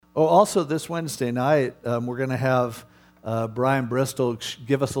Oh, also this Wednesday night, we're going to have Brian Bristol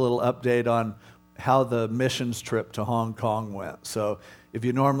give us a little update on how the missions trip to Hong Kong went. So if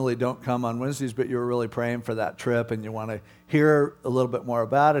you normally don't come on Wednesdays, but you're really praying for that trip and you want to hear a little bit more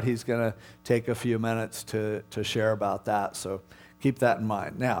about it, he's going to take a few minutes to share about that. So keep that in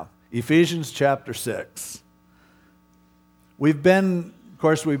mind. Now, Ephesians chapter 6. We've been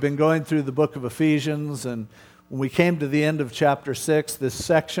going through the book of Ephesians, and when we came to the end of chapter 6, this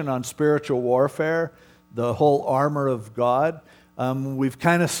section on spiritual warfare, the whole armor of God, we've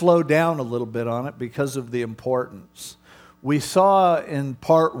kind of slowed down a little bit on it because of the importance. We saw in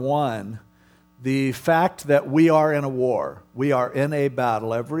part 1 the fact that we are in a war. We are in a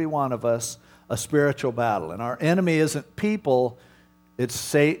battle, every one of us, a spiritual battle. And our enemy isn't people, it's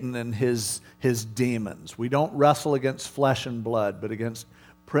Satan and his demons. We don't wrestle against flesh and blood, but against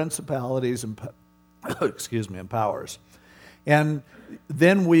principalities and and powers. And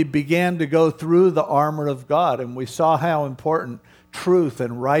then we began to go through the armor of God, and we saw how important truth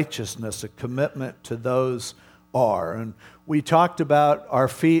and righteousness, a commitment to those are. And we talked about our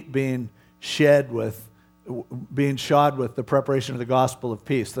feet being shod with the preparation of the gospel of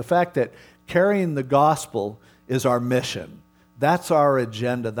peace. The fact that carrying the gospel is our mission. That's our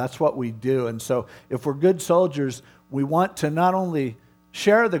agenda. That's what we do. And so if we're good soldiers, we want to not only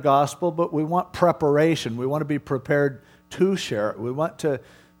share the gospel, but we want preparation. We want to be prepared to share it. We want to,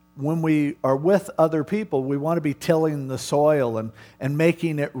 when we are with other people, we want to be tilling the soil and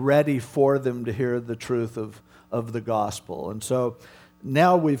making it ready for them to hear the truth of the gospel. And so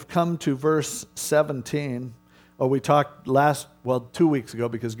now we've come to verse 17. We talked 2 weeks ago,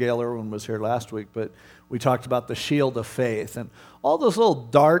 because Gail Irwin was here last week, but we talked about the shield of faith. And all those little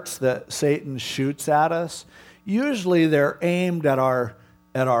darts that Satan shoots at us, usually they're aimed at our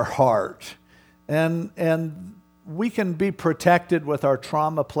heart. And we can be protected with our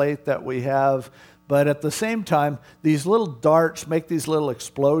trauma plate that we have, but at the same time, these little darts make these little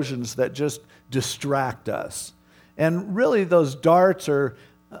explosions that just distract us. And really, those darts are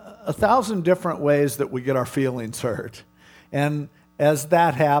 1,000 different ways that we get our feelings hurt. And as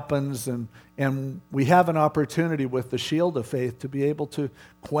that happens, and we have an opportunity with the shield of faith to be able to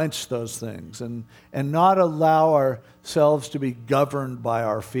quench those things and not allow ourselves to be governed by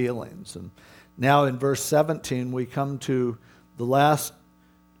our feelings. And now in verse 17, we come to the last,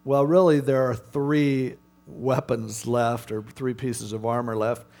 really there are 3 weapons left, or 3 pieces of armor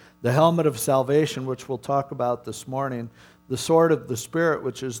left. The helmet of salvation, which we'll talk about this morning. The sword of the Spirit,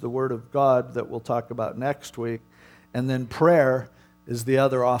 which is the word of God, that we'll talk about next week. And then prayer is the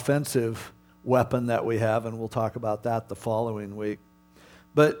other offensive weapon that we have, and we'll talk about that the following week.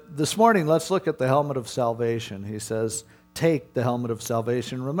 But this morning, let's look at the helmet of salvation. He says, take the helmet of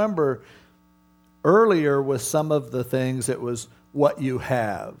salvation. Remember, earlier with some of the things, it was what you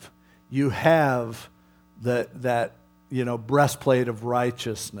have. You have that breastplate of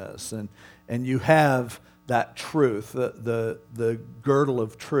righteousness, and you have that truth, the girdle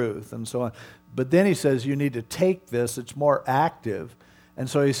of truth, and so on. But then he says you need to take this. It's more active. And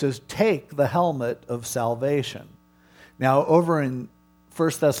so he says, take the helmet of salvation. Now, over in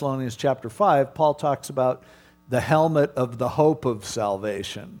 1 Thessalonians chapter 5, Paul talks about the helmet of the hope of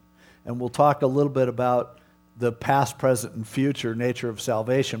salvation. And we'll talk a little bit about the past, present, and future nature of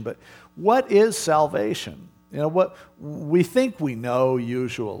salvation. But what is salvation? What we think we know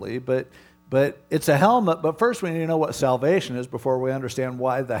usually, but it's a helmet. But first we need to know what salvation is before we understand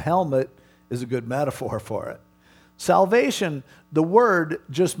why the helmet is a good metaphor for it. Salvation, the word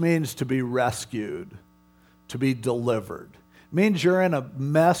just means to be rescued, to be delivered. It means you're in a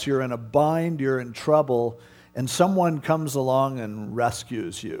mess, you're in a bind, you're in trouble, and someone comes along and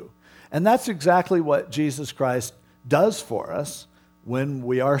rescues you. And that's exactly what Jesus Christ does for us when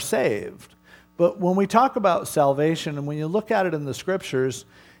we are saved. But when we talk about salvation, and when you look at it in the Scriptures,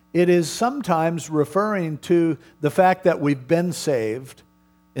 it is sometimes referring to the fact that we've been saved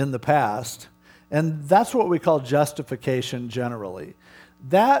in the past. And that's what we call justification generally.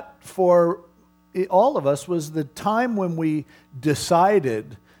 That, for all of us, was the time when we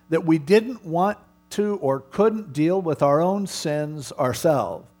decided that we didn't want to or couldn't deal with our own sins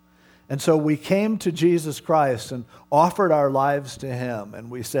ourselves. And so we came to Jesus Christ and offered our lives to Him. And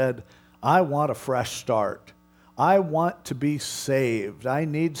we said, I want a fresh start. I want to be saved. I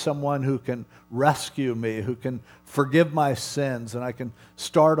need someone who can rescue me, who can forgive my sins, and I can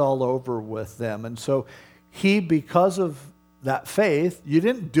start all over with them. And so He, because of that faith, you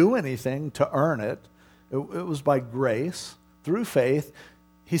didn't do anything to earn it. It was by grace, through faith,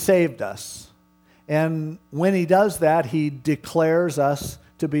 He saved us. And when He does that, He declares us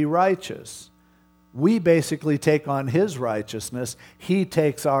to be righteous. we basically take on his righteousness. He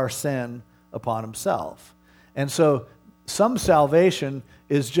takes our sin upon himself. And so some salvation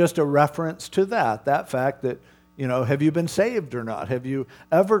is just a reference to that fact that, have you been saved or not? Have you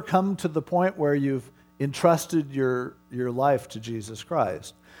ever come to the point where you've entrusted your life to Jesus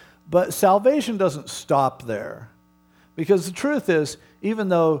Christ? But salvation doesn't stop there. Because the truth is, even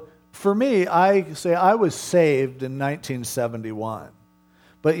though, for me, I say I was saved in 1971.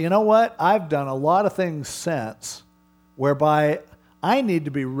 But you know what? I've done a lot of things since whereby I need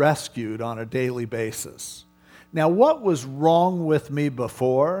to be rescued on a daily basis. Now, what was wrong with me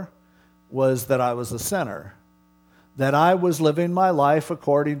before was that I was a sinner, that I was living my life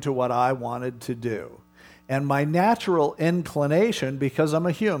according to what I wanted to do. And my natural inclination, because I'm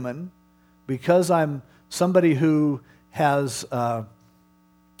a human, because I'm somebody who has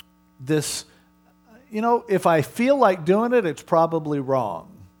this, if I feel like doing it, it's probably wrong.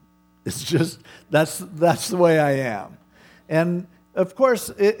 It's just, that's the way I am. And of course,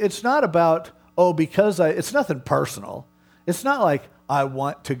 it's not about, it's nothing personal. It's not like I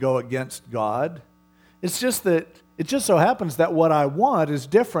want to go against God. It's just that it just so happens that what I want is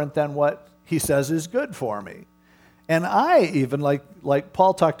different than what he says is good for me. And I even, like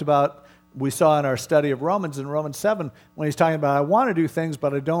Paul talked about, we saw in our study of Romans, in Romans 7, when he's talking about, I want to do things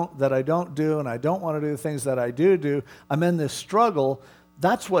but I don't do, and I don't want to do the things that I do. I'm in this struggle.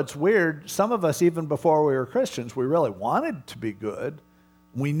 That's what's weird. Some of us, even before we were Christians, we really wanted to be good.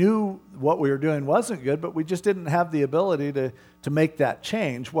 We knew what we were doing wasn't good, but we just didn't have the ability to make that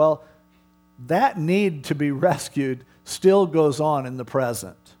change. Well, that need to be rescued still goes on in the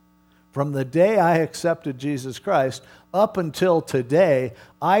present. From the day I accepted Jesus Christ up until today,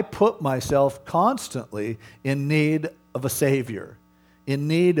 I put myself constantly in need of a Savior, in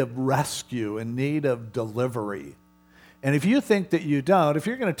need of rescue, in need of delivery. And if you think that you don't, if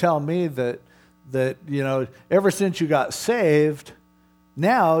you're going to tell me that ever since you got saved,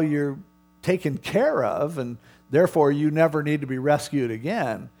 now you're taken care of, and therefore you never need to be rescued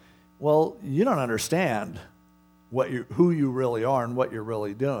again, well, you don't understand who you really are and what you're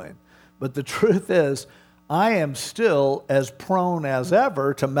really doing. But the truth is, I am still as prone as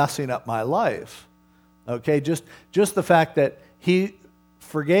ever to messing up my life. Okay, just the fact that he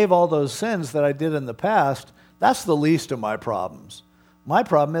forgave all those sins that I did in the past, that's the least of my problems. My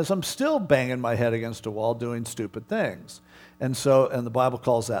problem is I'm still banging my head against a wall doing stupid things. And the Bible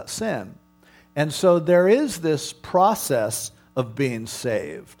calls that sin. And so there is this process of being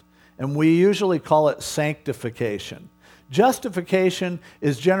saved. And we usually call it sanctification. Justification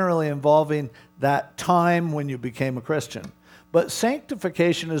is generally involving that time when you became a Christian. But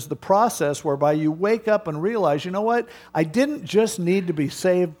sanctification is the process whereby you wake up and realize, you know what? I didn't just need to be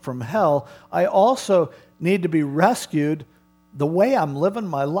saved from hell. I also need to be rescued the way I'm living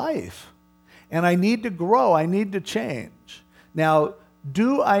my life. And I need to grow. I need to change. Now,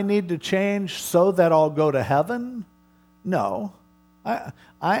 do I need to change so that I'll go to heaven? No.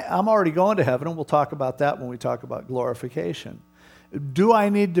 I'm already going to heaven, and we'll talk about that when we talk about glorification. Do I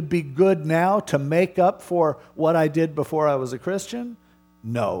need to be good now to make up for what I did before I was a Christian?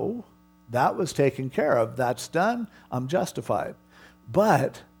 No. That was taken care of. That's done. I'm justified.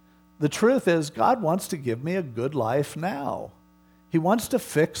 But the truth is, God wants to give me a good life now. He wants to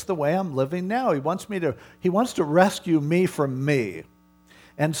fix the way I'm living now. He wants to rescue me from me.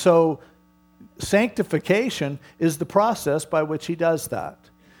 And so sanctification is the process by which he does that.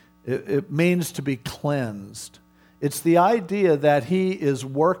 It means to be cleansed. It's the idea that he is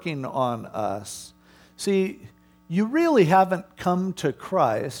working on us. See, you really haven't come to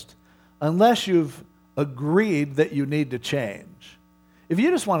Christ unless you've agreed that you need to change. If you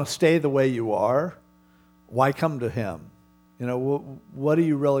just want to stay the way you are, why come to him? What do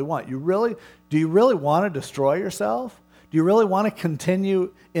you really want? Do you really want to destroy yourself? Do you really want to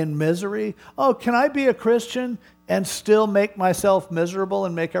continue in misery? Oh, can I be a Christian and still make myself miserable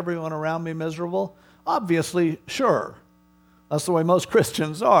and make everyone around me miserable? Obviously, sure. That's the way most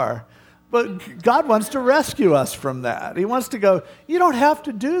Christians are. But God wants to rescue us from that. He wants to go, you don't have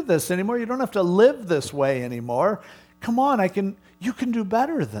to do this anymore. You don't have to live this way anymore. Come on, you can do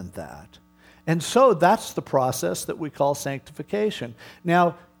better than that. And so that's the process that we call sanctification.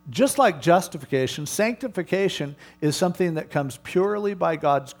 Now, just like justification, sanctification is something that comes purely by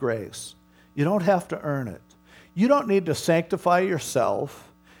God's grace. You don't have to earn it. You don't need to sanctify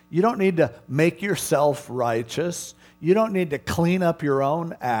yourself. You don't need to make yourself righteous. You don't need to clean up your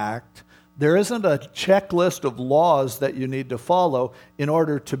own act. There isn't a checklist of laws that you need to follow in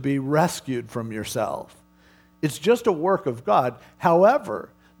order to be rescued from yourself. It's just a work of God. However,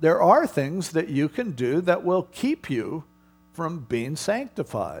 there are things that you can do that will keep you from being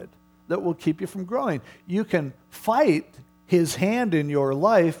sanctified. that will keep you from growing. You can fight his hand in your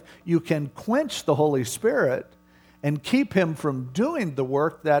life. You can quench the Holy Spirit and keep him from doing the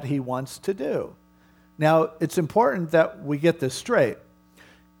work that he wants to do. Now, it's important that we get this straight.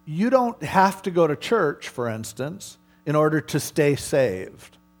 You don't have to go to church, for instance, in order to stay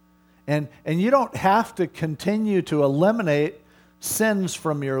saved. And you don't have to continue to eliminate sins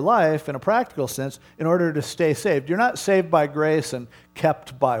from your life in a practical sense in order to stay saved. You're not saved by grace and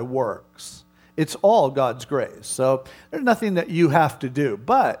kept by works. It's all God's grace. So there's nothing that you have to do.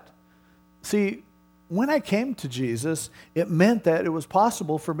 But, see, when I came to Jesus, it meant that it was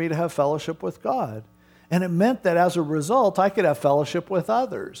possible for me to have fellowship with God. And it meant that as a result, I could have fellowship with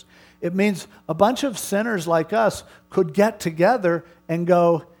others. It means a bunch of sinners like us could get together and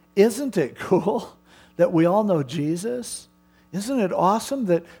go, isn't it cool that we all know Jesus? Isn't it awesome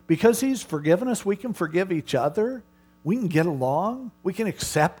that because he's forgiven us, we can forgive each other? We can get along. We can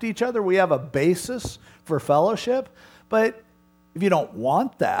accept each other. We have a basis for fellowship. But if you don't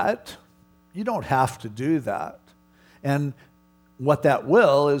want that, you don't have to do that. And what that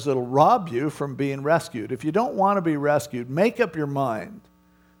will is it'll rob you from being rescued. If you don't want to be rescued, make up your mind,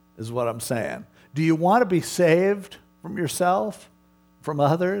 is what I'm saying. Do you want to be saved from yourself, from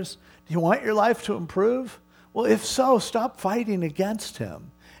others? Do you want your life to improve? Well, if so, stop fighting against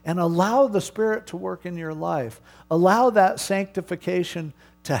him and allow the Spirit to work in your life. Allow that sanctification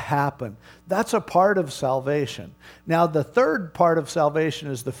to happen. That's a part of salvation. Now, the third part of salvation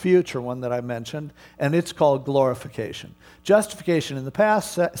is the future one that I mentioned, and it's called glorification. Justification in the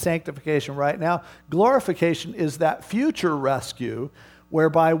past, sanctification right now. Glorification is that future rescue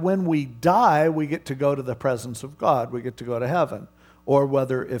whereby when we die, we get to go to the presence of God. We get to go to heaven. Or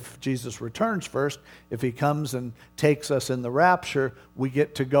whether if Jesus returns first, if he comes and takes us in the rapture, we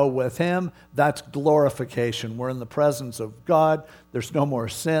get to go with him. That's glorification. We're in the presence of God. There's no more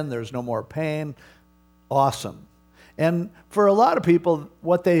sin. There's no more pain. Awesome. And for a lot of people,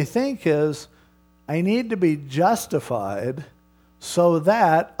 what they think is, I need to be justified so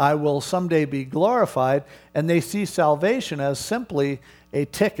that I will someday be glorified. And they see salvation as simply a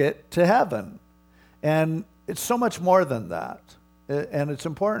ticket to heaven. And it's so much more than that. And it's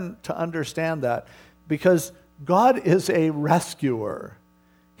important to understand that because God is a rescuer.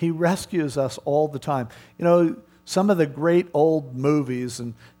 He rescues us all the time. You know, some of the great old movies,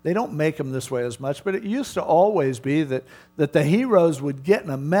 and they don't make them this way as much, but it used to always be that the heroes would get in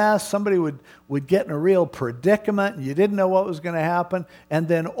a mess, somebody would get in a real predicament, and you didn't know what was going to happen, and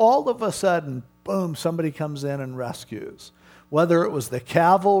then all of a sudden, boom, somebody comes in and rescues. Whether it was the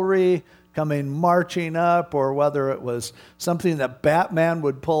cavalry coming marching up, or whether it was something that Batman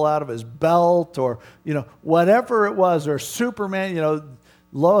would pull out of his belt, or, you know, whatever it was, or Superman, you know,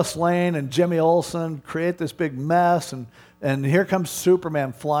 Lois Lane and Jimmy Olsen create this big mess, and here comes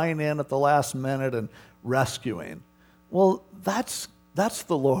Superman flying in at the last minute and rescuing. Well, that's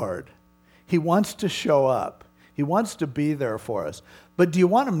the Lord. He wants to show up. He wants to be there for us. But do you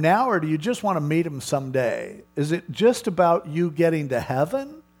want him now, or do you just want to meet him someday? Is it just about you getting to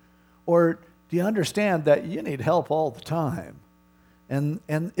heaven? Or do you understand that you need help all the time? And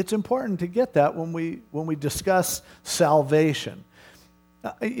it's important to get that when we discuss salvation.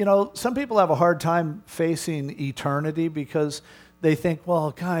 You know, some people have a hard time facing eternity because they think,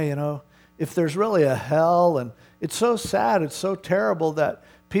 well, guy, you know, if there's really a hell, and it's so sad, it's so terrible that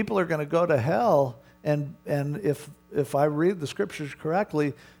people are going to go to hell, and if I read the scriptures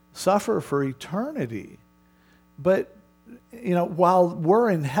correctly, suffer for eternity. But you know, while we're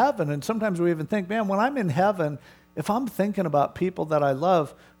in heaven, and sometimes we even think, man, when I'm in heaven, if I'm thinking about people that I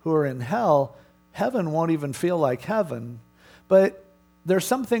love who are in hell, heaven won't even feel like heaven. But there's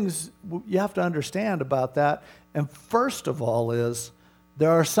some things you have to understand about that. And first of all is,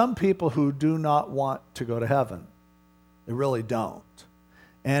 there are some people who do not want to go to heaven. They really don't.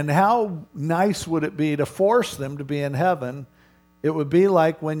 And how nice would it be to force them to be in heaven? It would be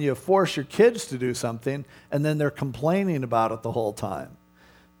like when you force your kids to do something and then they're complaining about it the whole time.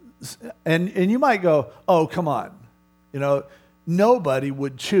 And you might go, oh, come on. You know, nobody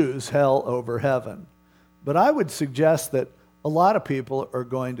would choose hell over heaven. But I would suggest that a lot of people are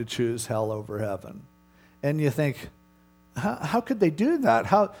going to choose hell over heaven. And you think, how could they do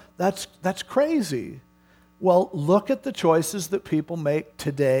that? That's crazy. Well, look at the choices that people make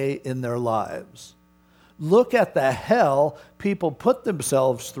today in their lives. Look at the hell people put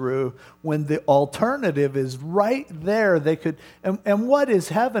themselves through when the alternative is right there. They could, and what is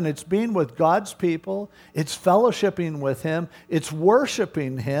heaven? It's being with God's people. It's fellowshipping with him. It's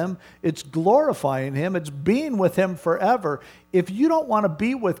worshiping him. It's glorifying him. It's being with him forever. If you don't want to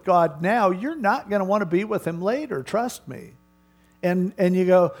be with God now, you're not going to want to be with him later. Trust me. And you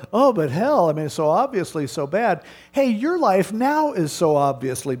go, oh, but hell, I mean, it's so obviously so bad. Hey, your life now is so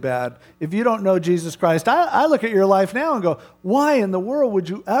obviously bad. If you don't know Jesus Christ, I look at your life now and go, why in the world would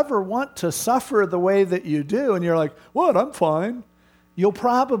you ever want to suffer the way that you do? And you're like, what, I'm fine. You'll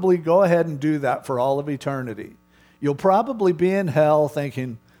probably go ahead and do that for all of eternity. You'll probably be in hell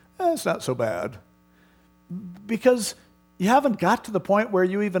thinking, it's not so bad. Because you haven't got to the point where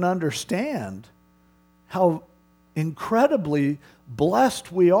you even understand how incredibly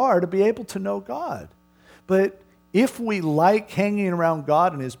blessed we are to be able to know God. But if we like hanging around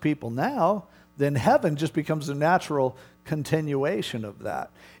God and his people now, then heaven just becomes a natural continuation of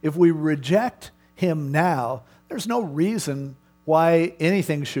that. If we reject him now, there's no reason why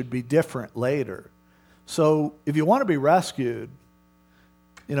anything should be different later. So if you want to be rescued,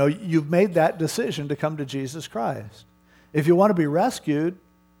 you've made that decision to come to Jesus Christ. If you want to be rescued,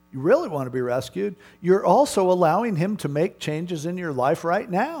 you really want to be rescued, you're also allowing him to make changes in your life right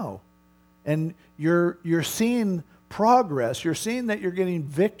now. And you're seeing progress. You're seeing that you're getting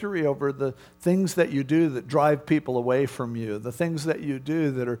victory over the things that you do that drive people away from you, the things that you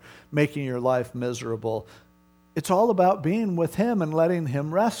do that are making your life miserable. It's all about being with him and letting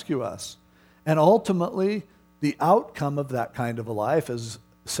him rescue us. And ultimately, the outcome of that kind of a life is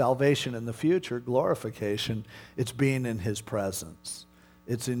salvation in the future, glorification. It's being in his presence.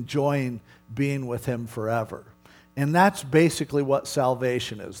 It's enjoying being with him forever. And that's basically what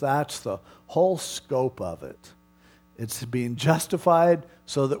salvation is. That's the whole scope of it. It's being justified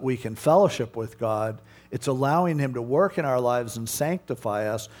so that we can fellowship with God. It's allowing him to work in our lives and sanctify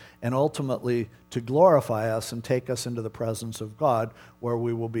us, and ultimately to glorify us and take us into the presence of God where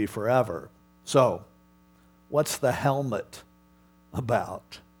we will be forever. So, what's the helmet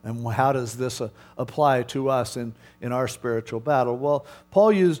about? And how does this apply to us in our spiritual battle? Well,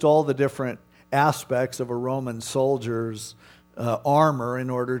 Paul used all the different aspects of a Roman soldier's armor in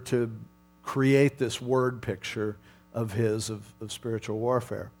order to create this word picture of his of spiritual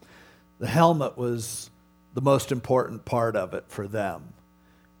warfare. The helmet was the most important part of it for them.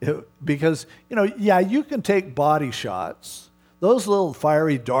 Because, you can take body shots. Those little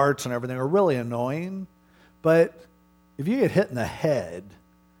fiery darts and everything are really annoying. But if you get hit in the head,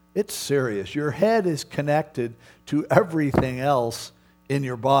 it's serious. Your head is connected to everything else in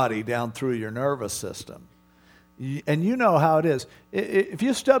your body down through your nervous system. And you know how it is. If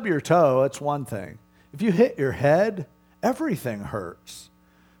you stub your toe, it's one thing. If you hit your head, everything hurts.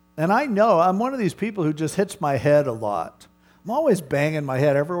 And I know I'm one of these people who just hits my head a lot. I'm always banging my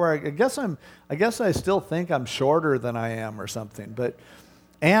head everywhere. I guess I still think I'm shorter than I am or something. But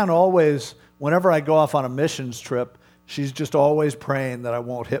Ann always, whenever I go off on a missions trip, she's just always praying that I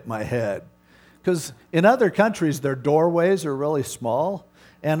won't hit my head. Because in other countries, their doorways are really small.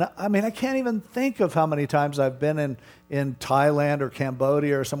 And I can't even think of how many times I've been in Thailand or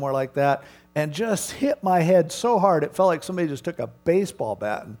Cambodia or somewhere like that and just hit my head so hard it felt like somebody just took a baseball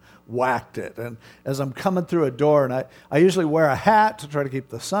bat and whacked it. And as I'm coming through a door, and I usually wear a hat to try to keep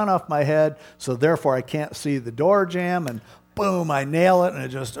the sun off my head, so therefore I can't see the door jamb, and boom, I nail it, and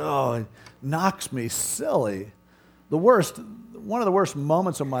it knocks me silly. One of the worst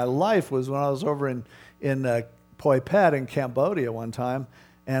moments of my life was when I was over in Poi Phet in Cambodia one time,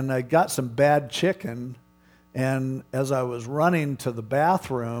 and I got some bad chicken, and as I was running to the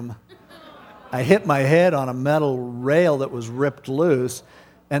bathroom, I hit my head on a metal rail that was ripped loose,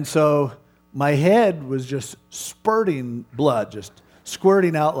 and so my head was just spurting blood, just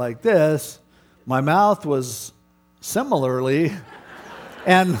squirting out like this. My mouth was similarly,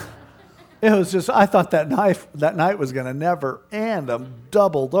 and it was just, I thought that night was going to never end. I'm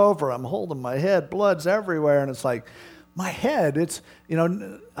doubled over. I'm holding my head. Blood's everywhere. And it's like, my head,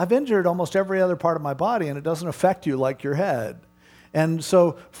 I've injured almost every other part of my body, and it doesn't affect you like your head. And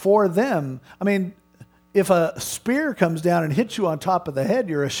so for them, if a spear comes down and hits you on top of the head,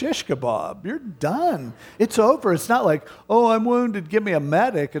 you're a shish kebab. You're done. It's over. It's not like, oh, I'm wounded, give me a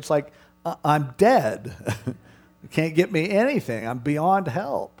medic. It's like, I'm dead. You can't get me anything. I'm beyond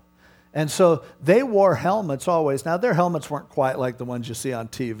help. And so they wore helmets always. Now, their helmets weren't quite like the ones you see on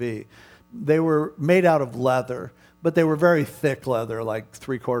TV. They were made out of leather, but they were very thick leather, like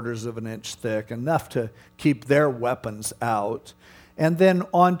 3/4 of an inch thick, enough to keep their weapons out. And then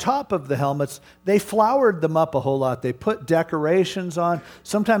on top of the helmets, they flowered them up a whole lot. They put decorations on.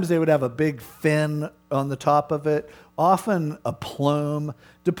 Sometimes they would have a big fin on the top of it, often a plume,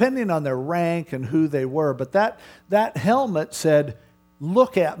 depending on their rank and who they were. But that helmet said,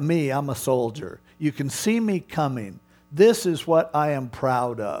 look at me, I'm a soldier. You can see me coming. This is what I am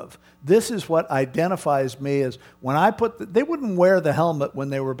proud of. This is what identifies me as when I they wouldn't wear the helmet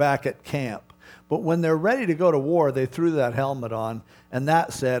when they were back at camp. But when they're ready to go to war, they threw that helmet on, and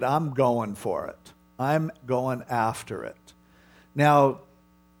that said, I'm going for it. I'm going after it. Now,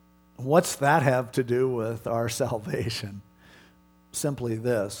 what's that have to do with our salvation? Simply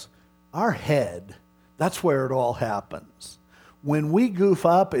this. Our head, that's where it all happens. When we goof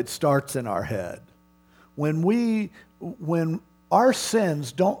up, it starts in our head. When our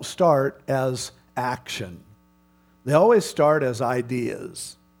sins don't start as action. They always start as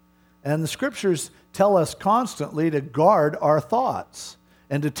ideas. And the scriptures tell us constantly to guard our thoughts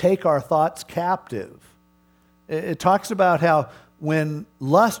and to take our thoughts captive. It talks about how when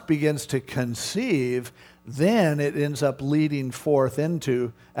lust begins to conceive, then it ends up leading forth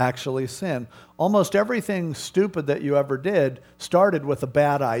into actually sin. Almost everything stupid that you ever did started with a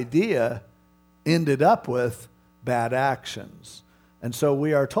bad idea, ended up with bad actions. And so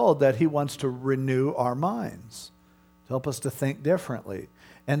we are told that he wants to renew our minds, to help us to think differently.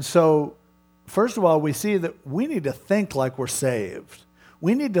 And so, first of all, we see that we need to think like we're saved.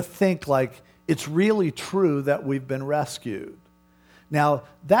 We need to think like it's really true that we've been rescued. Now,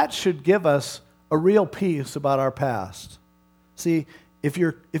 that should give us a real peace about our past. See, if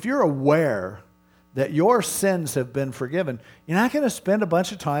you're aware that your sins have been forgiven, you're not going to spend a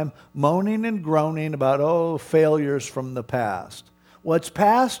bunch of time moaning and groaning about, failures from the past. What's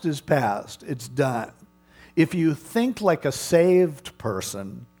past is past. It's done. If you think like a saved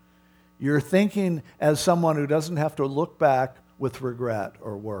person, you're thinking as someone who doesn't have to look back with regret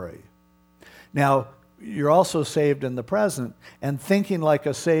or worry. Now, you're also saved in the present, and thinking like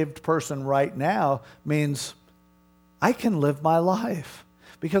a saved person right now means I can live my life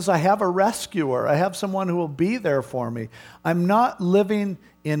because I have a rescuer. I have someone who will be there for me. I'm not living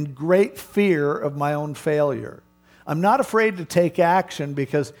in great fear of my own failure. I'm not afraid to take action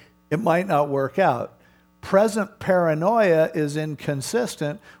because it might not work out. Present paranoia is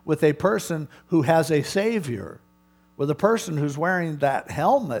inconsistent with a person who has a Savior, with a person who's wearing that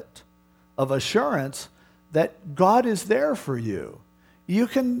helmet of assurance that God is there for you. You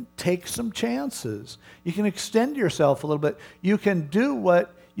can take some chances. You can extend yourself a little bit. You can do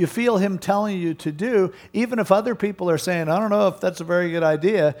what you feel him telling you to do, even if other people are saying, I don't know if that's a very good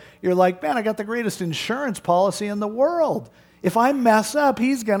idea. You're like, man, I got the greatest insurance policy in the world. If I mess up,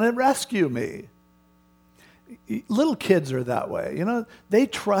 he's going to rescue me. Little kids are that way. They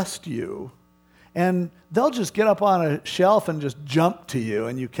trust you, and they'll just get up on a shelf and just jump to you,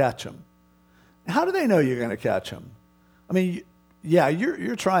 and you catch them. How do they know you're going to catch them? I mean, yeah,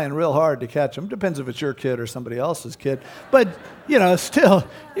 you're trying real hard to catch them. Depends if it's your kid or somebody else's kid. But, still,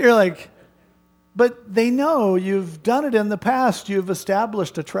 you're like, but they know you've done it in the past. You've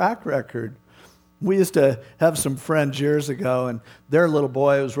established a track record. We used to have some friends years ago, and their little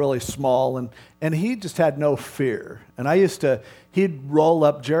boy was really small, and he just had no fear. And Jerry would roll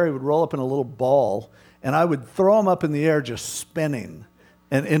up in a little ball, and I would throw him up in the air just spinning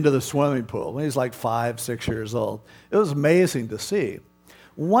and into the swimming pool. He's like 5, 6 years old. It was amazing to see.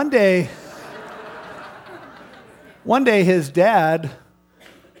 One day his dad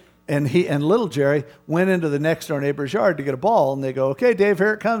and little Jerry went into the next door neighbor's yard to get a ball, and they go, okay, Dave,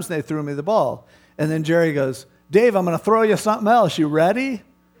 here it comes, and they threw me the ball. And then Jerry goes, Dave, I'm going to throw you something else. You ready?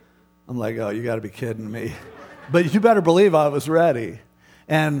 I'm like, oh, you got to be kidding me. But you better believe I was ready.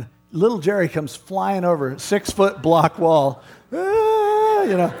 And little Jerry comes flying over, 6-foot block wall,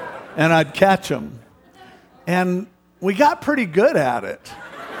 and I'd catch him. And we got pretty good at it.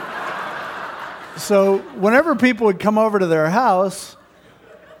 So whenever people would come over to their house,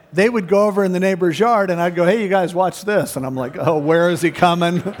 they would go over in the neighbor's yard, and I'd go, hey, you guys, watch this. And I'm like, oh, where is he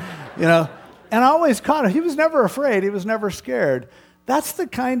coming? And I always caught him. He was never afraid. He was never scared. That's the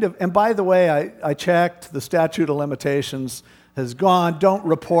kind of, and by the way, I checked, the statute of limitations has gone. Don't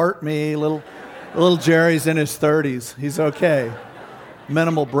report me. Little Jerry's in his 30s. He's okay.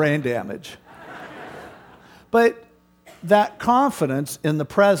 Minimal brain damage. But that confidence in the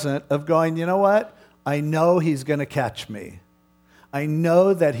present of going, you know what? I know he's going to catch me. I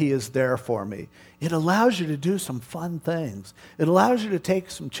know that he is there for me. It allows you to do some fun things. It allows you to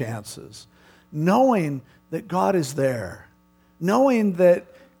take some chances, knowing that God is there, knowing that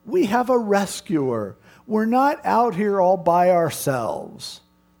we have a rescuer. We're not out here all by ourselves.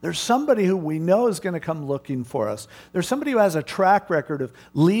 There's somebody who we know is going to come looking for us. There's somebody who has a track record of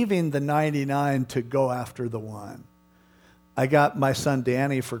leaving the 99 to go after the one. I got my son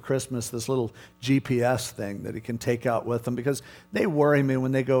Danny for Christmas this little GPS thing that he can take out with him, because they worry me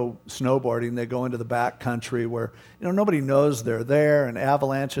when they go snowboarding. They go into the back country where nobody knows they're there, and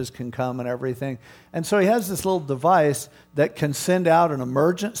avalanches can come and everything. And so he has this little device that can send out an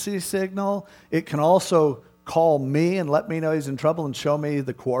emergency signal. It can also call me and let me know he's in trouble and show me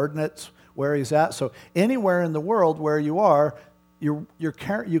the coordinates where he's at. So anywhere in the world where you are, you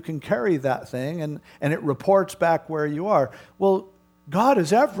can carry that thing, and it reports back where you are. Well, God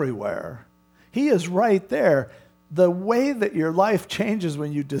is everywhere. He is right there. The way that your life changes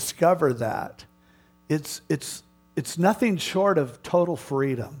when you discover that, it's nothing short of total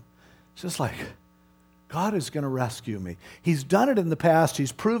freedom. It's just like, God is going to rescue me. He's done it in the past.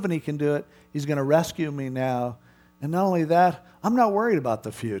 He's proven he can do it. He's going to rescue me now. And not only that, I'm not worried about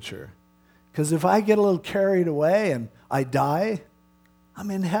the future. Because if I get a little carried away and I die,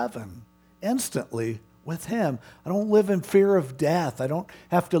 I'm in heaven instantly with him. I don't live in fear of death. I don't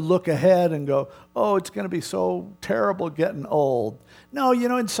have to look ahead and go, oh, it's going to be so terrible getting old. No,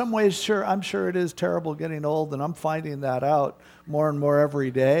 in some ways, I'm sure it is terrible getting old, and I'm finding that out more and more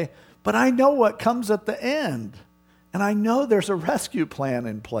every day. But I know what comes at the end. And I know there's a rescue plan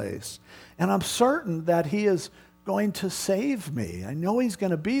in place. And I'm certain that he is going to save me. I know he's going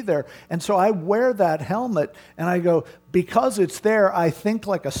to be there. And so I wear that helmet and I go, because it's there, I think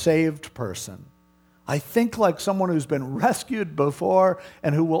like a saved person. I think like someone who's been rescued before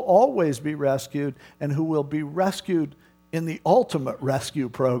and who will always be rescued and who will be rescued in the ultimate rescue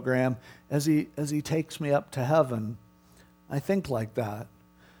program as he takes me up to heaven. I think like that.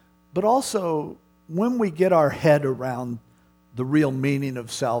 But also, when we get our head around the real meaning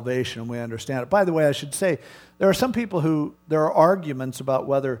of salvation, we understand it. By the way, I should say, there are some people there are arguments about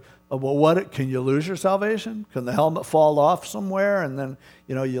whether, can you lose your salvation? Can the helmet fall off somewhere and then,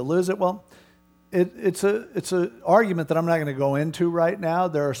 you lose it? Well, it's an argument that I'm not going to go into right now.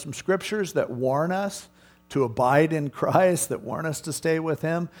 There are some scriptures that warn us to abide in Christ, that warn us to stay with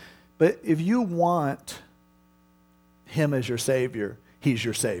him. But if you want him as your Savior, he's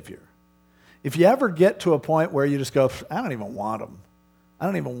your Savior. If you ever get to a point where you just go, I don't even want him. I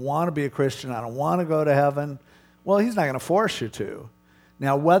don't even want to be a Christian. I don't want to go to heaven. Well, he's not going to force you to.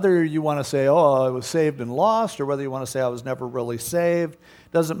 Now, whether you want to say, I was saved and lost, or whether you want to say I was never really saved,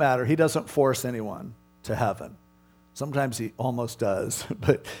 doesn't matter. He doesn't force anyone to heaven. Sometimes he almost does,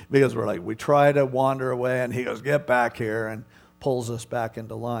 but because we try to wander away, and he goes, get back here, and pulls us back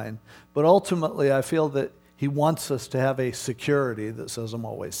into line. But ultimately, I feel that he wants us to have a security that says I'm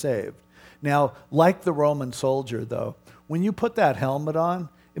always saved. Now, like the Roman soldier, though, when you put that helmet on,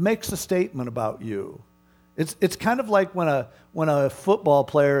 it makes a statement about you. It's kind of like when a football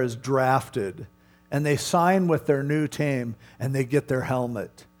player is drafted and they sign with their new team and they get their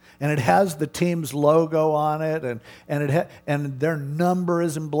helmet. And it has the team's logo on it, and their number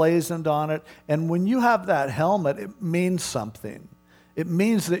is emblazoned on it. And when you have that helmet, it means something. It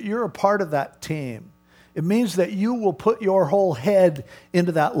means that you're a part of that team. It means that you will put your whole head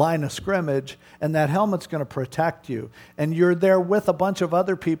into that line of scrimmage, and that helmet's going to protect you. And you're there with a bunch of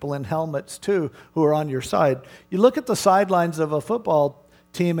other people in helmets too who are on your side. You look at the sidelines of a football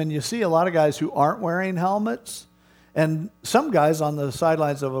team and you see a lot of guys who aren't wearing helmets. And some guys on the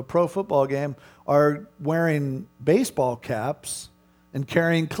sidelines of a pro football game are wearing baseball caps and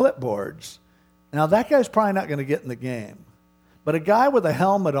carrying clipboards. Now, that guy's probably not going to get in the game. But a guy with a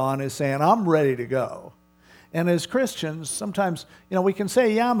helmet on is saying, I'm ready to go. And as Christians, sometimes, we can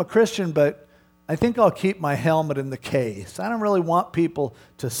say, yeah, I'm a Christian, but I think I'll keep my helmet in the case. I don't really want people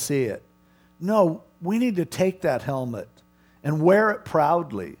to see it. No, we need to take that helmet and wear it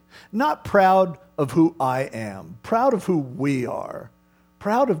proudly. Not proud of who I am, proud of who we are,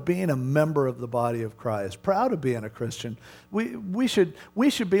 proud of being a member of the body of Christ, proud of being a Christian. We should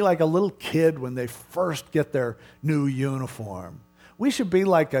be like a little kid when they first get their new uniform. We should be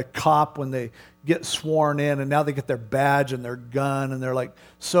like a cop when they get sworn in and now they get their badge and their gun and they're like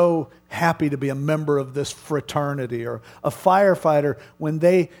so happy to be a member of this fraternity, or a firefighter when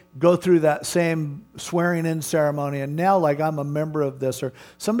they go through that same swearing in ceremony and now like I'm a member of this, or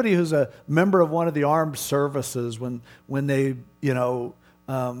somebody who's a member of one of the armed services when they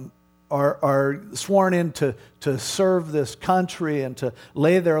are sworn in to serve this country and to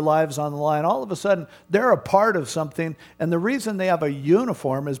lay their lives on the line. All of a sudden, they're a part of something, and the reason they have a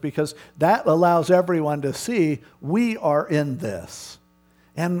uniform is because that allows everyone to see we are in this.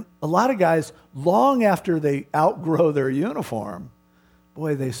 And a lot of guys, long after they outgrow their uniform,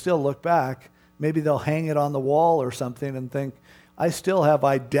 boy, they still look back. Maybe they'll hang it on the wall or something and think, I still have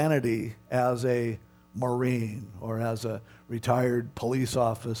identity as a Marine, or as a retired police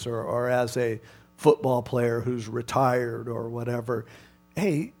officer, or as a football player who's retired or whatever.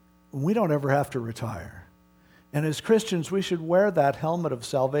 Hey, we don't ever have to retire. And as Christians, we should wear that helmet of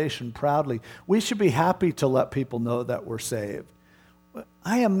salvation proudly. We should be happy to let people know that we're saved.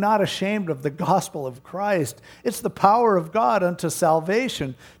 I am not ashamed of the gospel of Christ. It's the power of God unto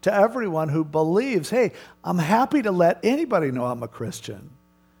salvation to everyone who believes. Hey, I'm happy to let anybody know I'm a Christian.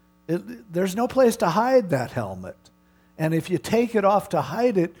 There's no place to hide that helmet. And if you take it off to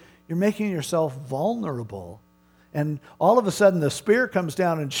hide it, you're making yourself vulnerable. And all of a sudden the spear comes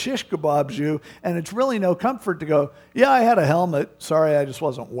down and shish kebabs you, and it's really no comfort to go, yeah, I had a helmet. Sorry, I just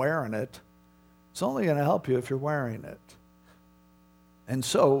wasn't wearing it. It's only going to help you if you're wearing it. And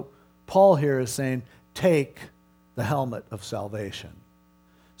so Paul here is saying, take the helmet of salvation.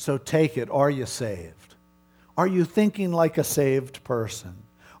 So take it. Are you saved? Are you thinking like a saved person?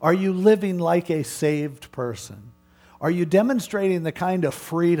 Are you living like a saved person? Are you demonstrating the kind of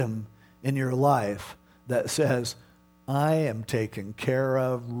freedom in your life that says, I am taken care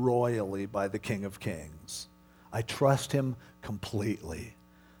of royally by the King of Kings. I trust him completely.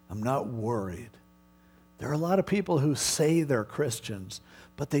 I'm not worried. There are a lot of people who say they're Christians,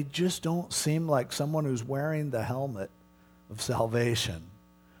 but they just don't seem like someone who's wearing the helmet of salvation.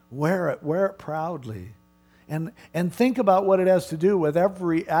 Wear it proudly. And think about what it has to do with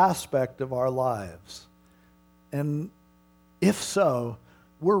every aspect of our lives. And if so,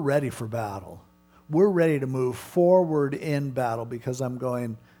 we're ready for battle. We're ready to move forward in battle because I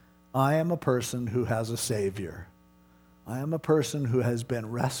am a person who has a Savior. I am a person who has been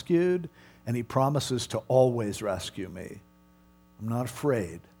rescued, and he promises to always rescue me. I'm not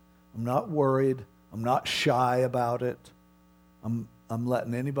afraid. I'm not worried. I'm not shy about it. I'm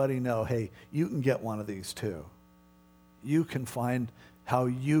letting anybody know, hey, you can get one of these too. You can find how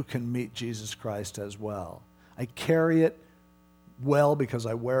you can meet Jesus Christ as well. I carry it well because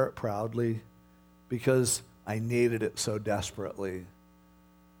I wear it proudly, because I needed it so desperately.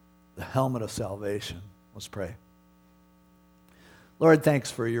 The helmet of salvation. Let's pray. Lord,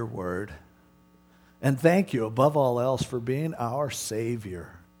 thanks for your word. And thank you above all else for being our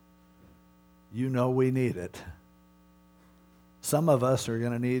Savior. You know we need it. Some of us are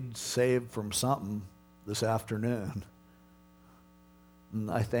going to need saved from something this afternoon.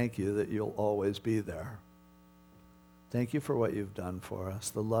 And I thank you that you'll always be there. Thank you for what you've done for us,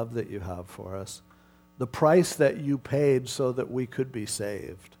 the love that you have for us, the price that you paid so that we could be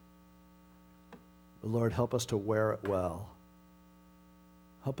saved. Lord, help us to wear it well.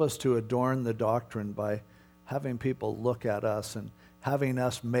 Help us to adorn the doctrine by having people look at us and having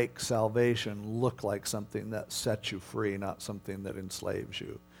us make salvation look like something that sets you free, not something that enslaves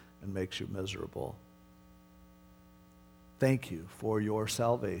you and makes you miserable. Thank you for your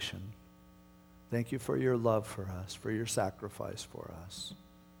salvation. Thank you for your love for us, for your sacrifice for us.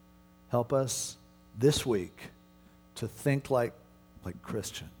 Help us this week to think like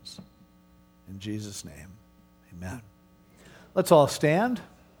Christians. In Jesus' name, amen. Let's all stand.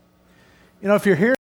 You know, if you're here